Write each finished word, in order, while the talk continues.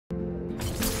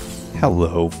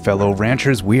Hello, fellow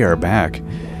ranchers. We are back.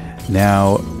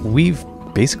 Now, we've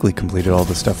basically completed all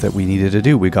the stuff that we needed to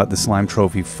do. We got the Slime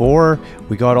Trophy 4,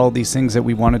 we got all these things that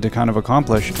we wanted to kind of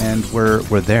accomplish, and we're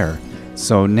there.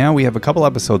 So now we have a couple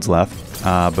episodes left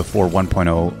before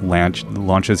 1.0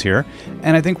 launches here,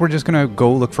 and I think we're just going to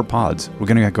go look for pods. We're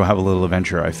going to go have a little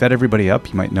adventure. I fed everybody up.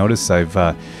 You might notice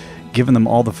I've given them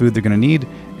all the food they're going to need,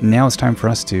 and now it's time for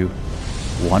us to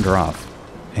wander off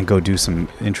and go do some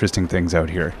interesting things out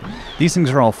here. These things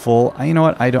are all full. You know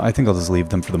what? I think I'll just leave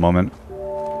them for the moment.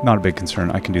 Not a big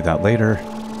concern. I can do that later.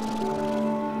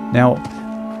 Now,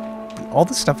 all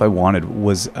the stuff I wanted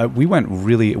was... we went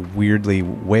really weirdly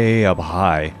way up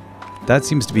high. That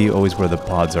seems to be always where the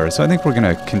pods are. So I think we're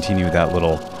going to continue that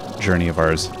little journey of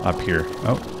ours up here.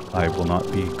 Oh, I will not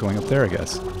be going up there, I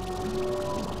guess.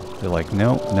 They're like,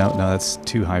 no, that's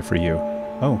too high for you.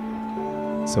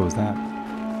 Oh, so is that.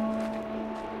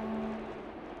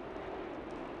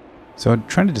 So I'm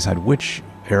trying to decide which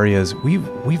areas. We've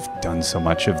done so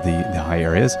much of the high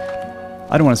areas.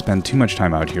 I don't want to spend too much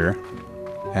time out here,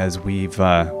 as we've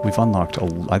unlocked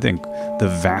I think the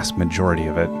vast majority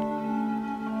of it.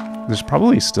 There's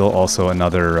probably still also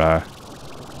another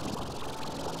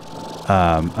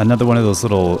one of those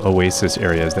little oasis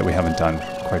areas that we haven't done,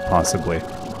 quite possibly.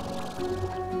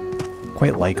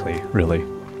 Quite likely, really.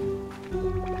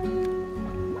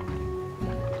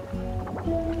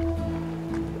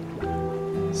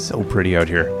 So pretty out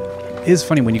here. It is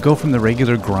funny when you go from the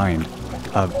regular grind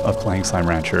of playing Slime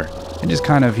Rancher and just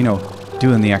kind of,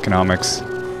 doing the economic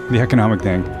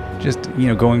thing, just,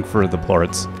 going for the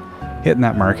plorts, hitting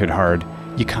that market hard,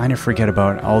 you kind of forget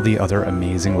about all the other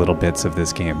amazing little bits of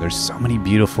this game. There's so many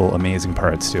beautiful, amazing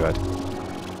parts to it.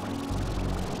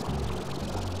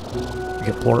 You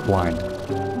get plort blind.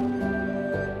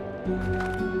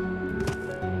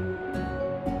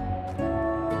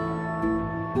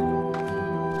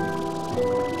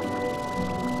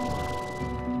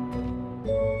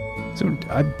 So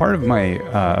part of my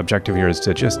objective here is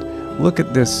to just look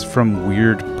at this from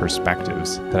weird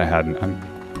perspectives that I hadn't. I'm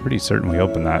pretty certain we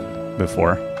opened that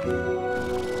before.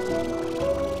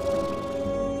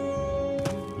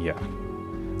 Yeah.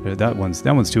 That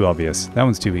one's too obvious. That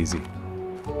one's too easy.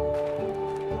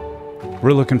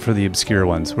 We're looking for the obscure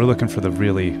ones. We're looking for the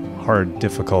really hard,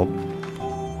 difficult.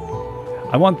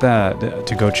 I want that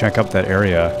to go check out that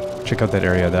area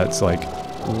that's like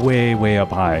way, way up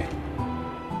high.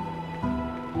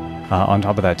 On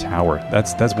top of that tower.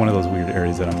 That's one of those weird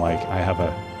areas that I'm like, I have a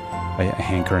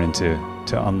hankering to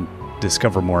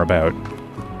discover more about.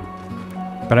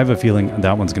 But I have a feeling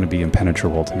that one's going to be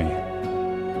impenetrable to me.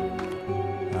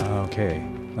 Okay,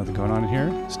 nothing going on in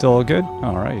here? Still all good?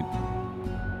 All right.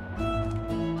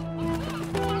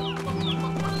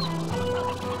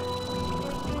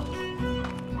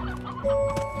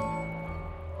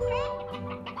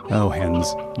 Oh,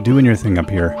 hens, doing your thing up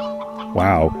here.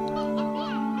 Wow.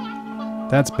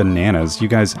 That's bananas. You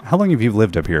guys, how long have you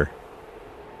lived up here?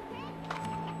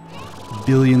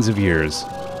 Billions of years.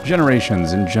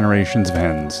 Generations and generations of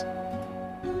hens.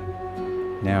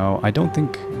 Now, I don't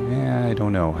think... I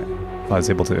don't know if I was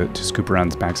able to scoop around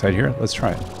this backside here. Let's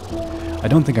try it. I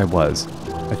don't think I was.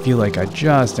 I feel like I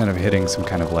just ended up hitting some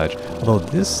kind of ledge. Although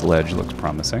this ledge looks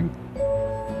promising.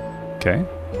 Okay,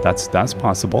 that's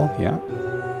possible, yeah.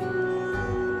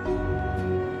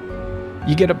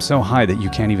 You get up so high that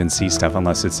you can't even see stuff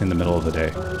unless it's in the middle of the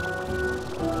day.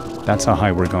 That's how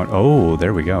high we're going. Oh,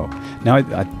 there we go. Now,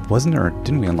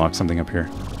 didn't we unlock something up here?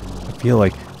 I feel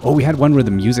like, oh, we had one where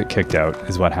the music kicked out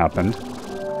is what happened.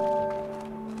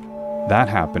 That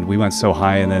happened. We went so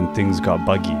high and then things got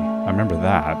buggy. I remember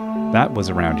that. That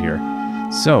was around here.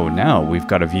 So now we've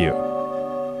got a view.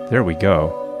 There we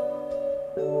go.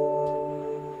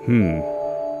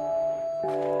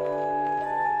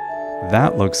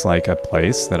 That looks like a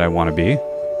place that I want to be.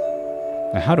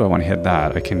 Now, how do I want to hit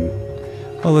that?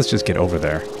 Well, let's just get over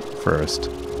there first.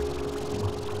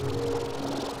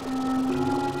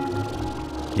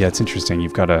 Yeah, it's interesting. You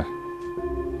got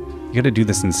to do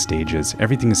this in stages.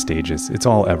 Everything is stages. It's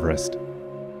all Everest.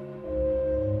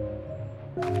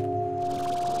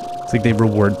 It's like they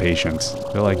reward patience.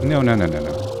 They're like, no.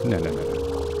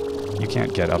 You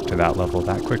can't get up to that level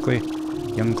that quickly.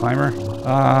 Young climber?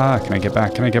 Can I get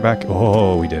back? Can I get back?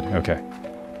 Oh, we did. Okay.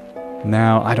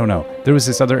 Now, I don't know. There was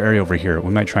this other area over here.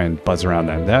 We might try and buzz around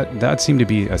them. That seemed to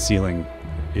be a ceiling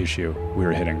issue we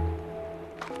were hitting.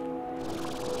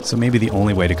 So maybe the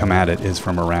only way to come at it is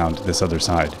from around this other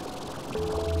side.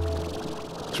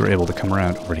 So we're able to come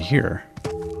around over to here.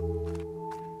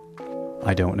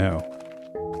 I don't know.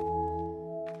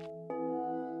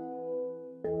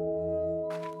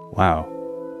 Wow.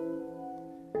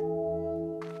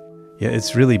 Yeah,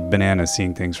 it's really bananas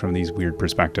seeing things from these weird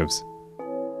perspectives.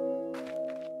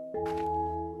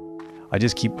 I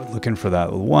just keep looking for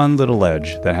that one little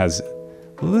ledge that has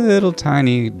a little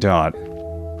tiny dot.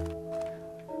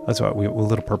 That's what, a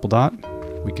little purple dot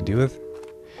we could do with.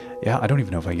 Yeah, I don't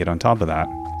even know if I can get on top of that.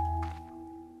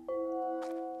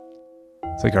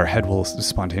 It's like our head will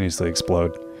spontaneously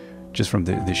explode just from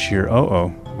the sheer,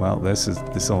 well, this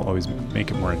will always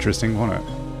make it more interesting, won't it?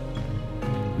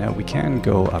 Now we can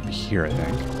go up here, I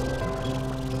think.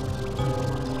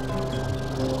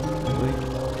 Really?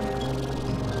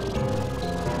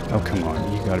 Oh, come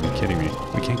on, you gotta be kidding me.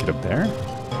 We can't get up there?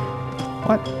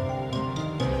 What?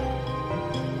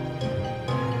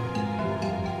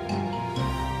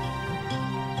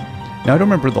 Now, I don't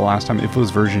remember the last time, if it was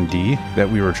version D, that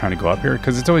we were trying to go up here,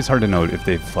 because it's always hard to know if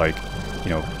they've, like, you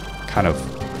know, kind of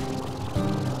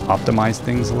optimized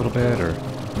things a little bit, or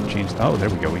changed... Oh, there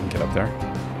we go, we can get up there.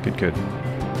 Good, good.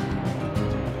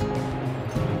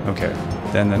 Okay,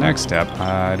 then the next step,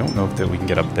 I don't know if we can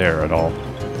get up there at all,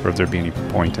 or if there'd be any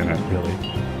point in it, really.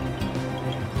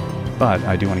 But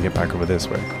I do want to get back over this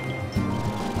way.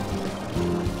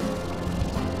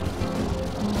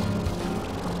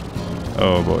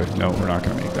 Oh boy, no, we're not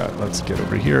going to make that. Let's get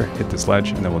over here, hit this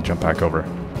ledge, and then we'll jump back over.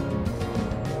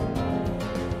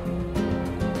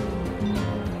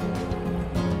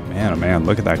 Man, oh man,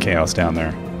 look at that chaos down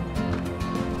there.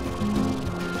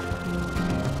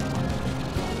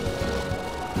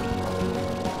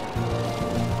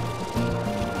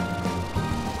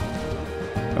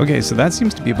 Okay, so that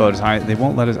seems to be about as high. They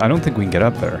won't let us... I don't think we can get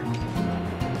up there.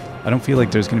 I don't feel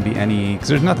like there's going to be any... Because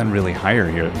there's nothing really higher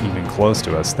here, even close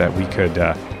to us, that we could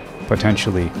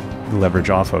potentially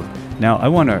leverage off of. Now,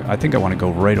 I think I want to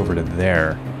go right over to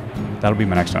there. That'll be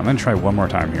my next time. I'm going to try one more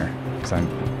time here, because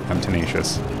I'm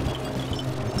tenacious.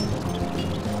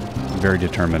 I'm very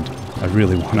determined. I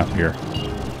really want up here.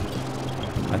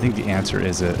 I think the answer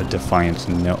is a defiant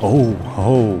no.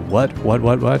 Oh, what?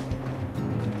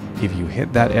 If you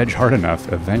hit that edge hard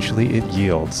enough, eventually it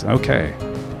yields. Okay.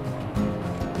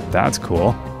 That's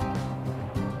cool.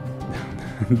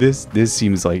 This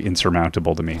seems like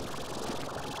insurmountable to me.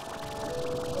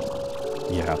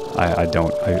 Yeah, I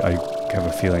have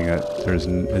a feeling that there's a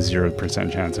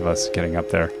 0% chance of us getting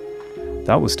up there.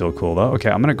 That was still cool though.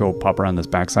 Okay, I'm gonna go pop around this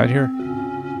backside here.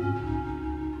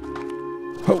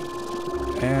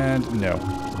 Oh, and no,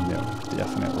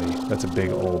 definitely. That's a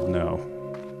big old no.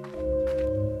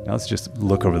 Now let's just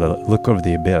look over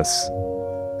the abyss.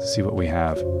 See what we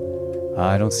have.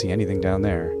 I don't see anything down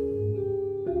there.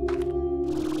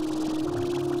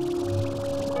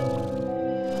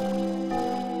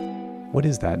 What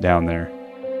is that down there?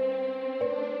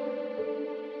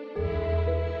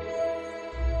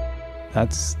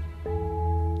 That's...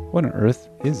 What on earth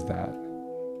is that?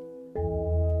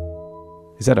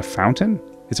 Is that a fountain?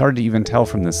 It's hard to even tell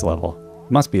from this level.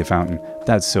 It must be a fountain.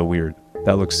 That's so weird.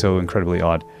 That looks so incredibly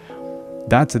odd.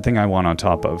 That's the thing I want on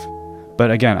top of. But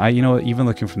again, you know, even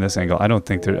looking from this angle, I don't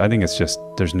think I think it's just,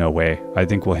 there's no way. I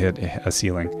think we'll hit a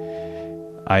ceiling.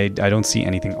 I don't see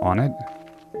anything on it.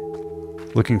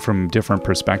 Looking from different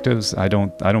perspectives, I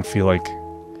don't feel like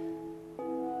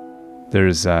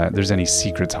there's any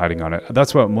secrets hiding on it.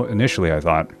 That's what initially I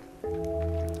thought.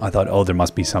 Oh, there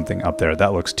must be something up there.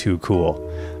 That looks too cool.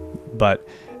 But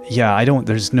yeah,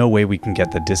 there's no way we can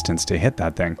get the distance to hit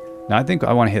that thing. Now I think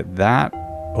I want to hit that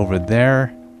over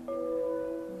there.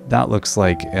 That looks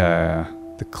like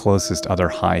the closest other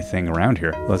high thing around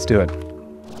here. Let's do it.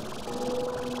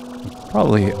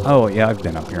 Probably... Oh, yeah, I've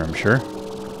been up here, I'm sure.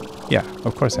 Yeah,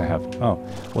 of course I have. Oh,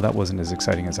 well, that wasn't as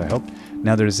exciting as I hoped.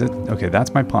 Now there's it. Okay,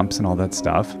 that's my pumps and all that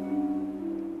stuff.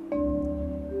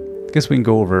 I guess we can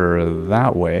go over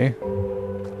that way.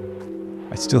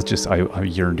 I still just... I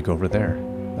yearn to go over there.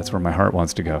 That's where my heart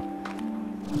wants to go.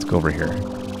 Let's go over here.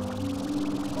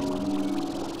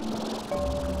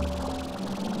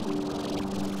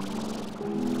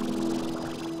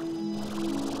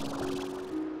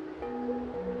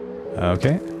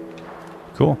 Okay,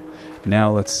 cool.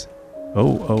 Now let's...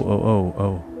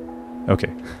 Oh.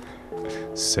 Okay.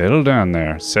 Settle down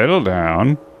there. Settle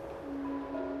down.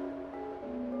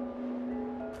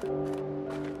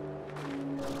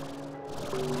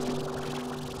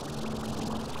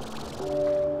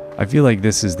 I feel like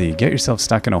this is the get yourself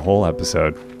stuck in a hole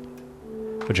episode,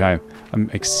 which I'm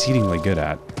exceedingly good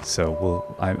at.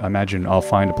 So I imagine I'll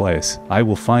find a place. I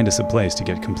will find us a place to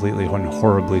get completely and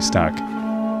horribly stuck.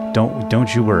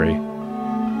 Don't you worry.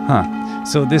 Huh.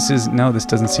 So this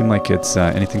doesn't seem like it's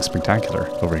anything spectacular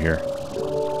over here.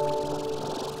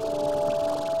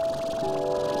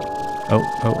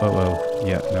 Oh.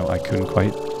 Yeah, no, I couldn't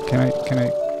quite. Can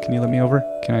I? Can you let me over?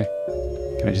 Can I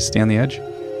just stay on the edge?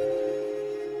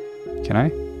 Can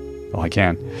I? Oh, I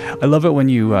can. I love it when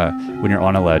you're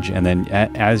on a ledge, and then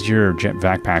as your jet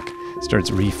backpack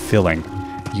starts refilling,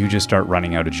 you just start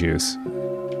running out of juice.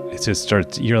 It just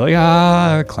starts, you're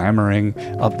like, clambering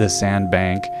up the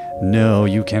sandbank. No,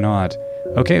 you cannot.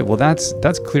 Okay, well that's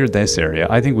cleared this area.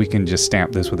 I think we can just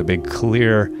stamp this with a big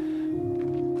clear.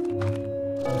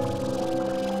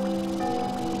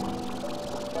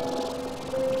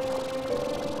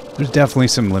 There's definitely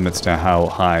some limits to how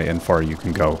high and far you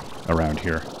can go around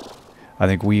here. I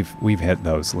think we've hit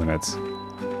those limits.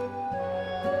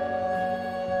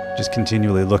 Just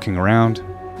continually looking around.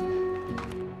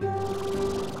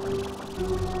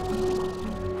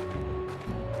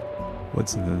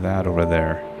 What's that over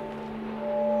there?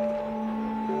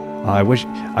 I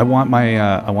want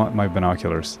my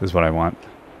binoculars. Is what I want.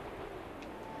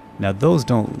 Now those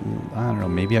don't. I don't know.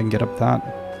 Maybe I can get up that.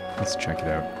 Let's check it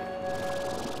out.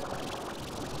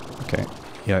 Okay.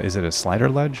 Yeah. Is it a slider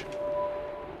ledge?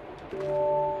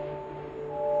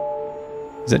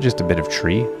 Is that just a bit of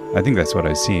tree? I think that's what I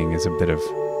was seeing. Is a bit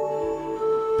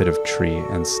of tree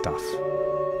and stuff.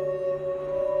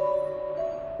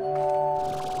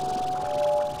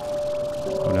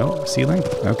 Oh no, ceiling?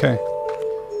 Okay.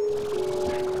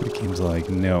 The game's like,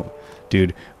 no.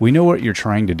 Dude, we know what you're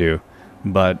trying to do,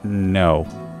 but no.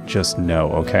 Just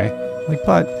no, okay? Like,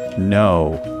 but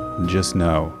no. Just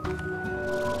no.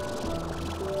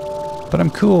 But I'm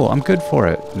cool. I'm good for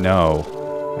it. No.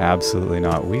 Absolutely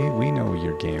not. We know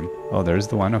your game. Oh, there's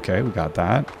the one. Okay, we got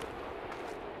that.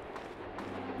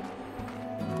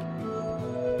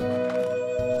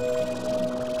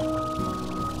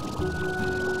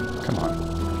 Come on.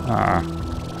 Ah.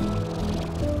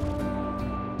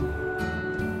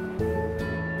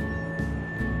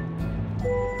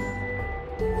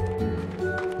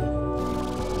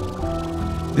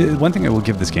 The one thing I will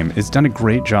give this game, it's done a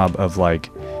great job of like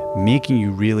making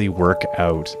you really work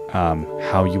out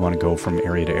how you want to go from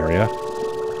area to area.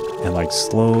 And like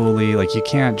slowly, like you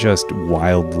can't just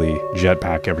wildly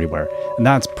jetpack everywhere. And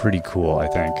that's pretty cool, I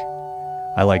think.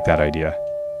 I like that idea.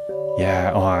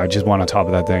 Yeah, oh, I just want on top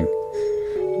of that thing.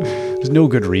 There's no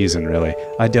good reason, really.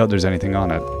 I doubt there's anything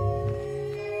on it.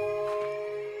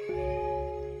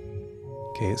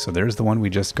 Okay, so there's the one we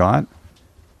just got.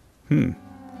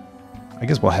 I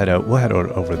guess we'll head out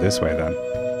over this way then.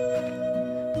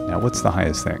 Now, what's the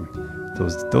highest thing?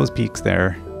 Those peaks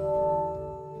there.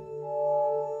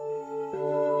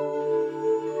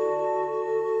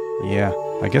 Yeah,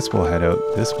 I guess we'll head out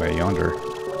this way, yonder.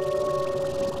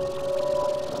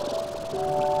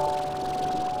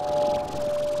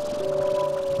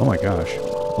 Oh my gosh.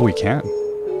 Oh, we can.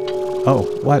 Oh,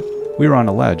 what? We were on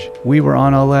a ledge. We were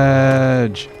on a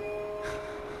ledge.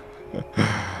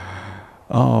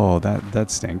 Oh, that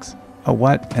stinks. Oh,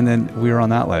 what? And then we were on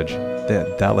that ledge.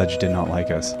 That ledge did not like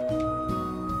us.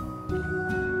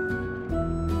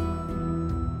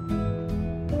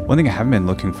 One thing I haven't been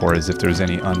looking for is if there's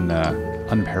any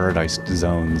unparadised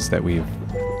zones that we've...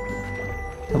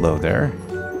 Hello there.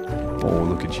 Oh,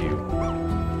 look at you.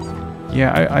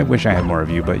 Yeah, I wish I had more of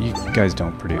you, but you guys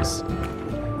don't produce.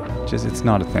 It's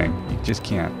not a thing. You just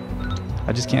can't.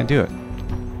 I just can't do it.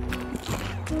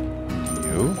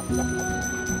 You?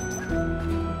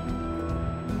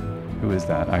 Who is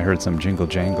that? I heard some jingle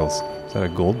jangles. Is that a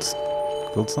gold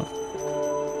slime?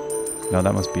 No,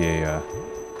 that must be a...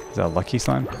 is that a lucky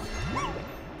slime?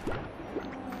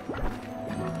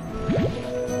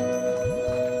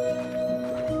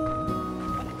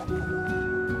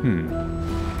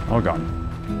 All gone.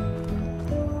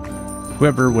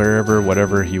 Whoever, wherever,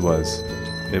 whatever he was,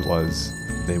 it was,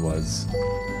 they was,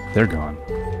 they're gone.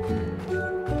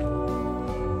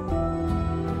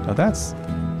 Now that's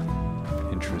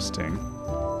interesting.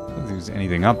 I don't think there's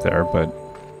anything up there, but...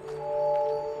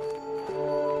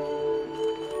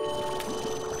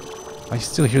 I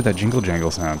still hear that jingle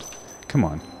jangle sound. Come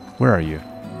on, where are you?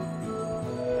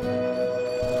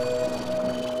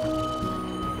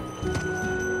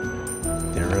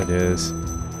 There it is.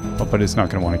 Oh, but it's not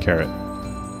going to want a carrot.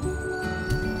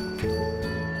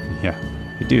 Yeah.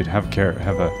 Hey, dude, have a carrot.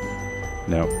 Have a...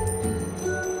 No.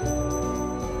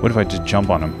 What if I just jump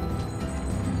on him?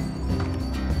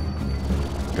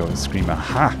 Go and scream,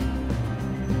 aha!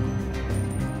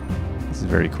 This is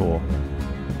very cool.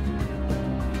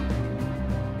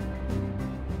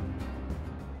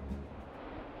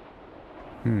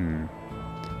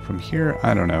 From here,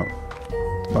 I don't know.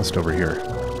 Let's bust over here.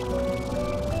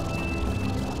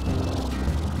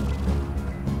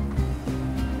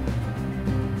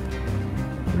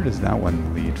 Where does that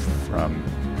one lead from?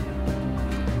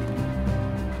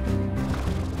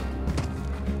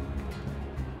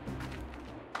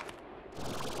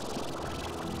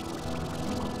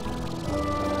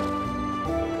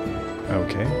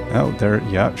 Oh, there.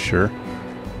 Yeah, sure.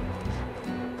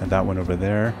 And that one over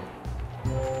there.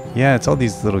 Yeah, it's all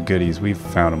these little goodies. We've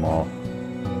found them all.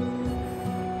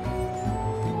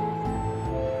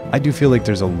 I do feel like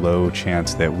there's a low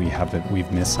chance that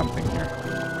we've missed something here.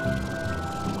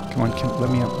 Come on, let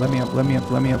me up, let me up, let me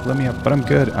up, let me up, let me up. But I'm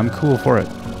good. I'm cool for it.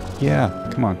 Yeah,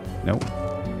 come on. Nope.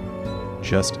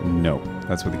 Just no.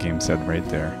 That's what the game said right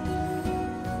there.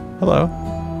 Hello.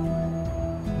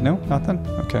 No, nothing?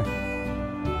 Okay.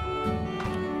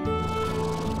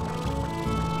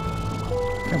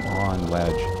 Come on,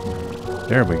 ledge.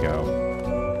 There we go.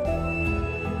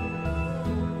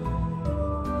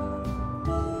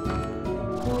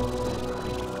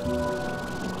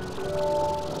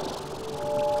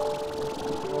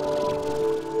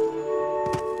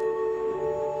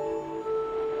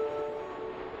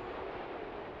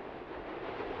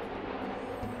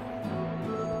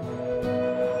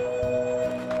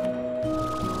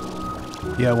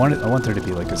 Yeah, I want there to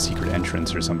be like a secret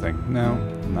entrance or something. No,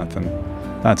 nothing.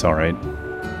 That's alright.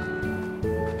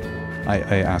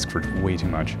 I ask for way too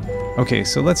much. Okay,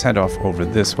 so let's head off over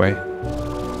this way.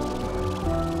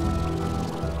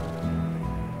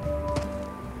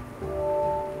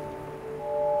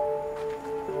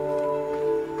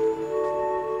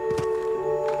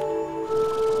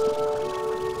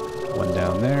 One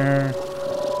down there.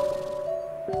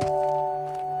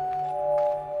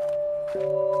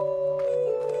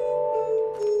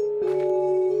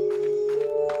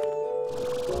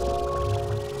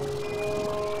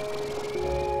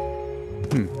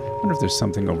 I wonder if there's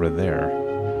something over there.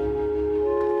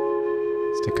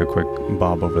 Let's take a quick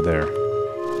bob over there.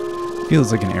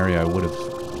 Feels like an area I would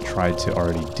have tried to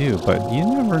already do, but you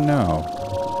never know.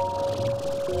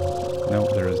 No,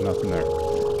 there is nothing there.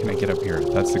 Can I get up here?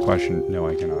 That's the question. No,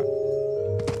 I cannot.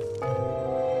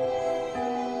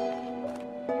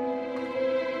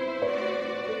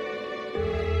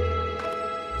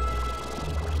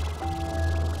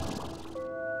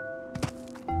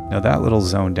 Now that little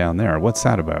zone down there, what's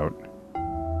that about?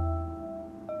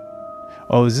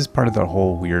 Oh, is this part of the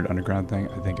whole weird underground thing?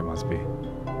 I think it must be.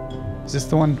 Is this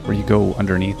the one where you go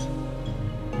underneath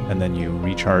and then you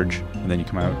recharge and then you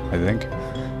come out, I think?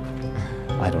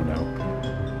 I don't know.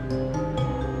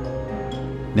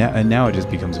 Now it just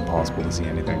becomes impossible to see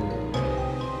anything.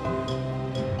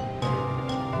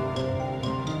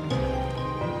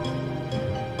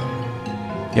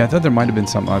 Yeah, I thought there might have been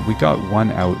some... we got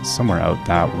one out somewhere out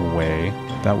that way.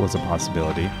 That was a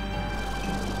possibility.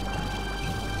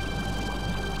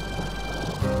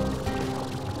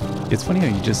 It's funny how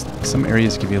you just... Some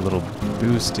areas give you a little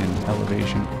boost in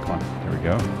elevation. Come on, there we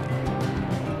go.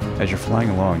 As you're flying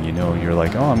along, you know, you're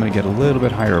like, oh, I'm going to get a little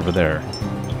bit higher over there.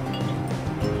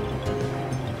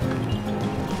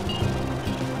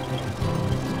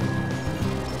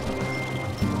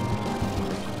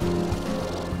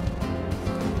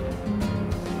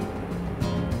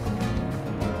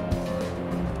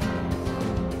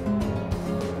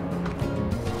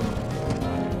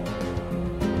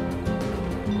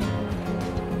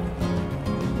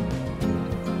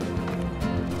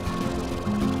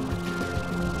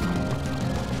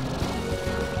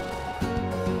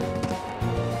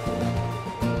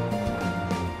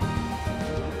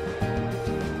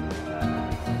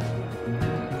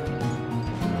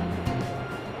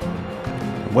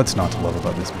 What's not to love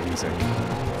about this music?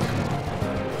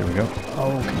 Here we go.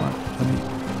 Oh, come on. Let me...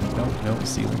 No,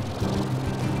 ceiling.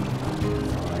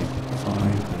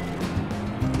 Fine.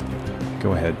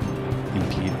 Go ahead.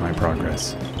 Impede my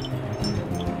progress.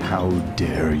 How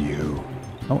dare you?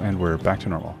 Oh, and we're back to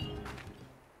normal.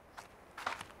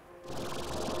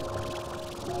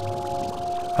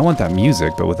 I want that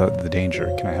music, but without the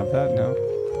danger. Can I have that? No?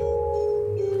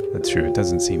 That's true. It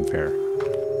doesn't seem fair.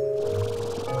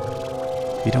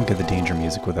 You don't get the danger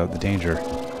music without the danger.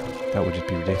 That would just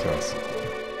be ridiculous.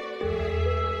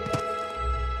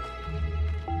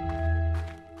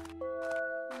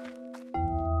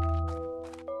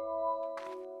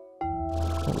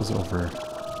 What was over?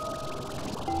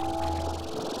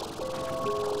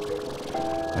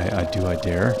 Do I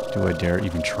dare? Do I dare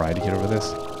even try to get over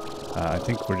this? I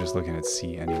think we're just looking at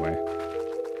C anyway.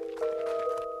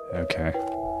 Okay.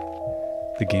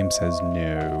 The game says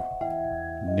no.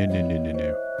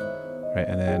 No. Right,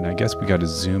 and then I guess we got to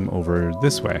zoom over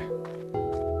this way.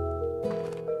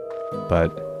 But,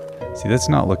 see, that's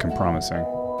not looking promising.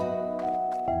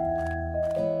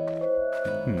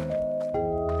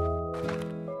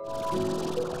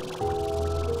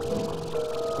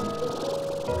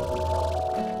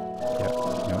 Yeah,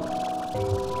 no.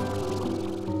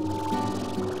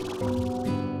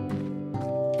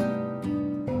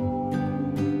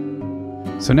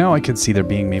 So now I could see there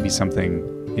being maybe something,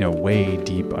 you know, way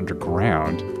deep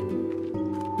underground.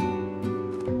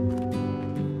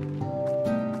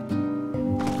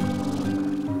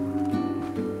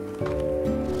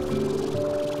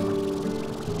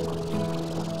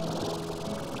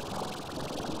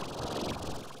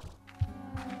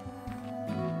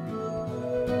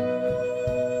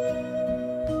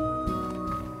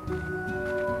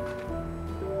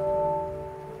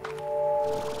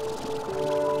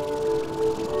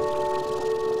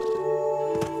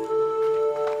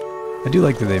 I do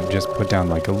like that they've just put down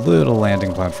like a little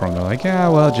landing platform. They're like, yeah,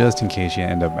 well, just in case you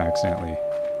end up accidentally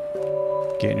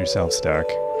getting yourself stuck.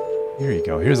 Here you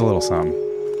go. Here's a little something.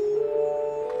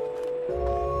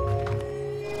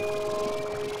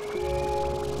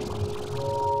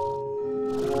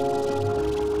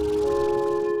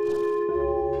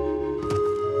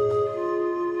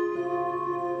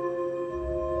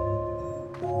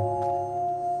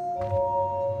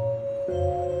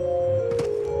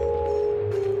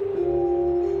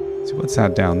 So what's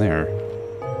that down there?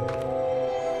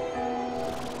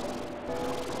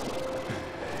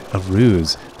 A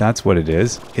ruse. That's what it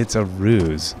is. It's a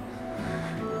ruse.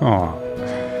 Oh.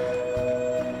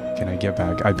 Can I get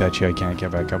back? I bet you I can't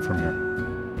get back up from here.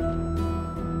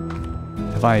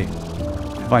 Have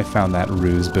I found that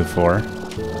ruse before?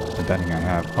 I'm betting I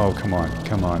have. Oh, come on.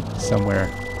 Come on. Somewhere.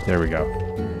 There we go.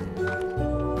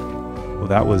 Well,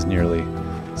 that was nearly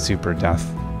super death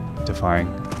defying.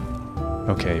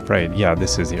 Okay, right. Yeah,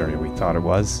 this is the area we thought it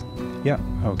was. Yeah,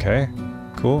 okay.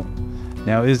 Cool.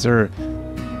 Now, is there...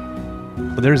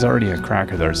 Well, there's already a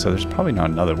cracker there, so there's probably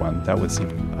not another one. That would seem...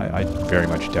 I very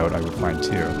much doubt I would find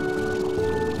two.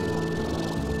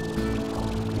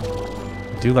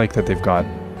 I do like that they've got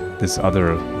this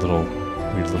other little...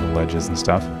 weird little ledges and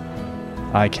stuff.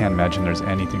 I can't imagine there's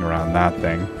anything around that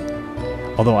thing.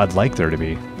 Although I'd like there to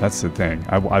be. That's the thing.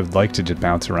 I'd like to just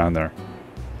bounce around there.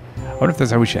 I wonder if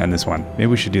that's how we should end this one. Maybe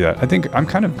we should do that. I think I'm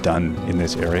kind of done in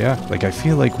this area. Like, I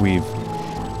feel like we've...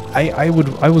 I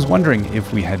was wondering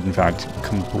if we had, in fact,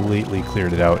 completely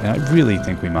cleared it out, and I really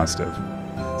think we must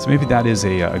have. So maybe that is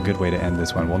a good way to end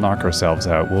this one. We'll knock ourselves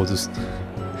out. We'll just...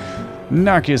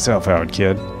 knock yourself out,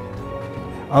 kid.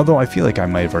 Although I feel like I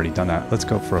might have already done that. Let's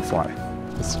go for a fly.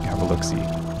 Let's have a look-see.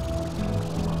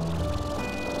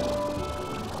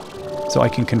 So I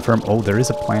can confirm... Oh, there is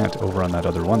a plant over on that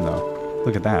other one, though.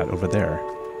 Look at that, over there.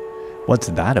 What's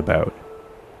that about?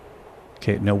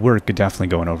 Okay, no, we're definitely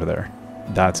going over there.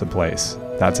 That's a place.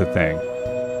 That's a thing.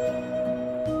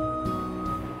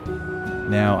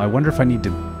 Now, I wonder if I need to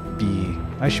be...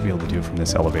 I should be able to do it from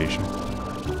this elevation.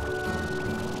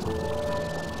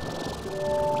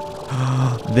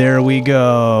 There we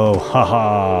go.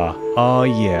 Haha. Oh,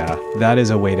 yeah. That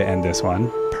is a way to end this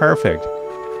one. Perfect.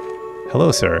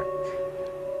 Hello, sir.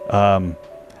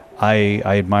 I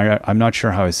admire... I'm not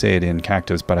sure how I say it in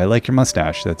Cactus, but I like your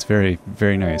mustache. That's very,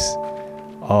 very nice.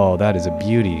 Oh, that is a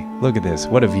beauty. Look at this.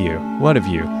 What a view. What a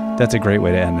view. That's a great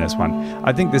way to end this one.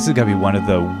 I think this is going to be one of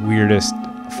the weirdest,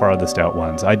 farthest out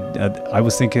ones. I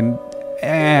was thinking,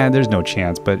 there's no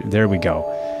chance, but there we go.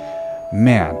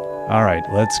 Man. All right,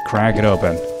 let's crack it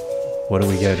open. What do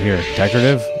we get here?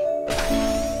 Decorative?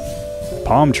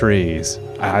 Palm trees.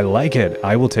 I like it.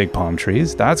 I will take palm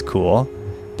trees. That's cool.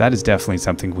 That is definitely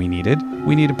something we needed.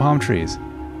 We needed palm trees.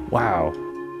 Wow.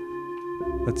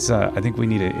 Let's, I think we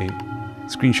need a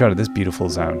screenshot of this beautiful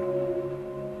zone.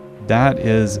 That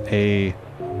is a...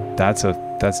 That's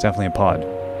definitely a pod.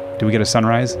 Do we get a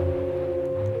sunrise?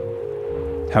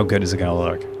 How good is it going to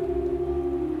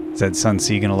look? Is that sun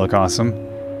sea going to look awesome?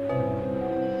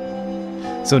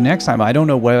 So next time, I don't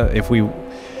know where we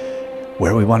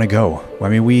want to go. I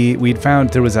mean, we'd found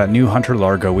there was that new Hunter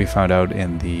Largo we found out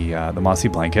in the Mossy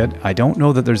Blanket. I don't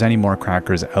know that there's any more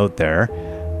crackers out there.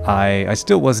 I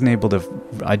still wasn't able to...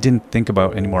 I didn't think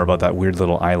about any more about that weird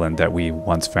little island that we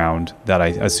once found that I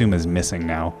assume is missing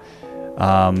now.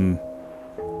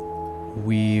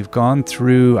 We've gone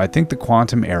through, I think, the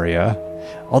Quantum area.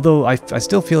 Although I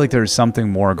still feel like there's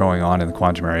something more going on in the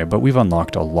Quantum area, but we've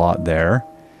unlocked a lot there.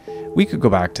 We could go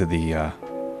back to the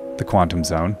Quantum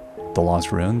Zone, the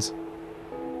Lost Ruins.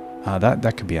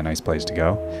 That could be a nice place to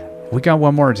go. We got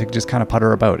one more to just kind of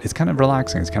putter about. It's kind of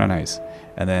relaxing. It's kind of nice.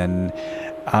 And then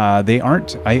they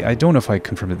aren't... I don't know if I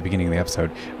confirmed at the beginning of the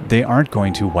episode. They aren't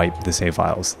going to wipe the save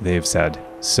files, they've said.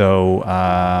 So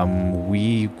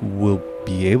we will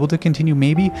be able to continue,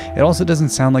 maybe. It also doesn't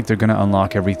sound like they're going to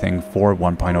unlock everything for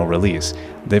 1.0 release.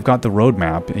 They've got the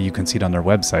roadmap. You can see it on their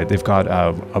website. They've got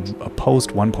a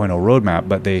post 1.0 roadmap,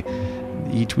 but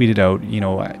he tweeted out, you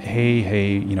know,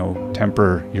 hey, you know,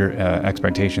 temper your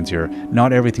expectations here.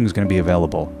 Not everything's going to be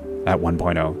available at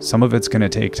 1.0. Some of it's going to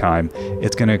take time.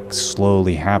 It's going to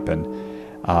slowly happen.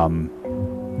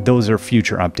 Those are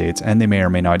future updates, and they may or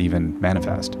may not even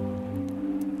manifest.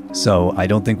 So I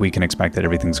don't think we can expect that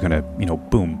everything's going to, you know,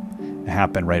 boom,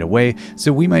 happen right away.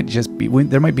 So we might just be,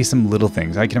 there might be some little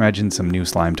things. I can imagine some new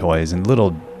slime toys and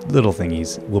little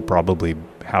thingies will probably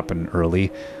happen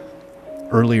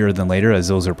earlier than later, as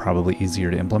those are probably easier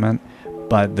to implement.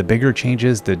 But the bigger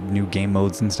changes, the new game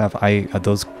modes and stuff,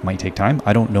 those might take time.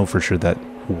 I don't know for sure that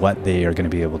what they are going to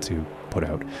be able to put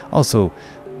out. Also,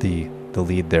 the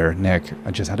lead there, Nick,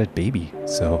 just had a baby,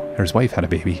 so his wife had a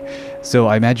baby. So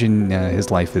I imagine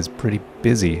his life is pretty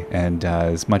busy, and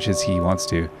as much as he wants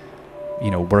to,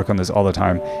 you know, work on this all the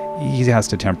time, he has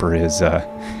to temper his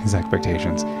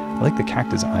expectations. I like the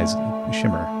cactus eyes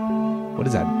shimmer. What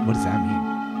is that? What does that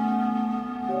mean?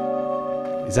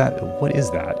 What is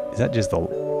that? Is that just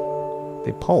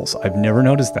they pulse? I've never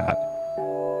noticed that.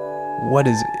 What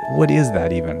is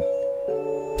that even?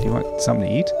 Do you want something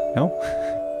to eat? No?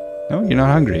 No, you're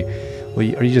not hungry.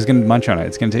 Well, are you just gonna munch on it?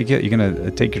 It's gonna take you. You're gonna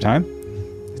take your time.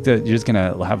 You're just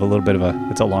gonna have a little bit of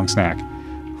it's a long snack.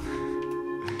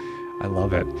 I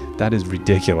love it. That is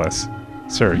ridiculous,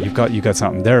 sir. You got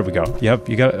something. There we go. Yep,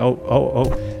 you got.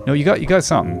 Oh. No, you got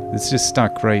something. It's just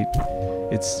stuck right.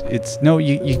 No.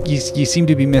 You seem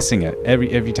to be missing it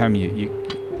every time you.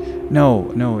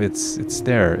 No. It's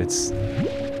there. It's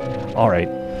all right.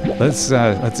 Let's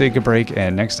take a break,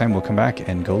 and next time we'll come back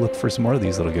and go look for some more of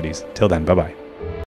these little goodies. Till then, bye-bye.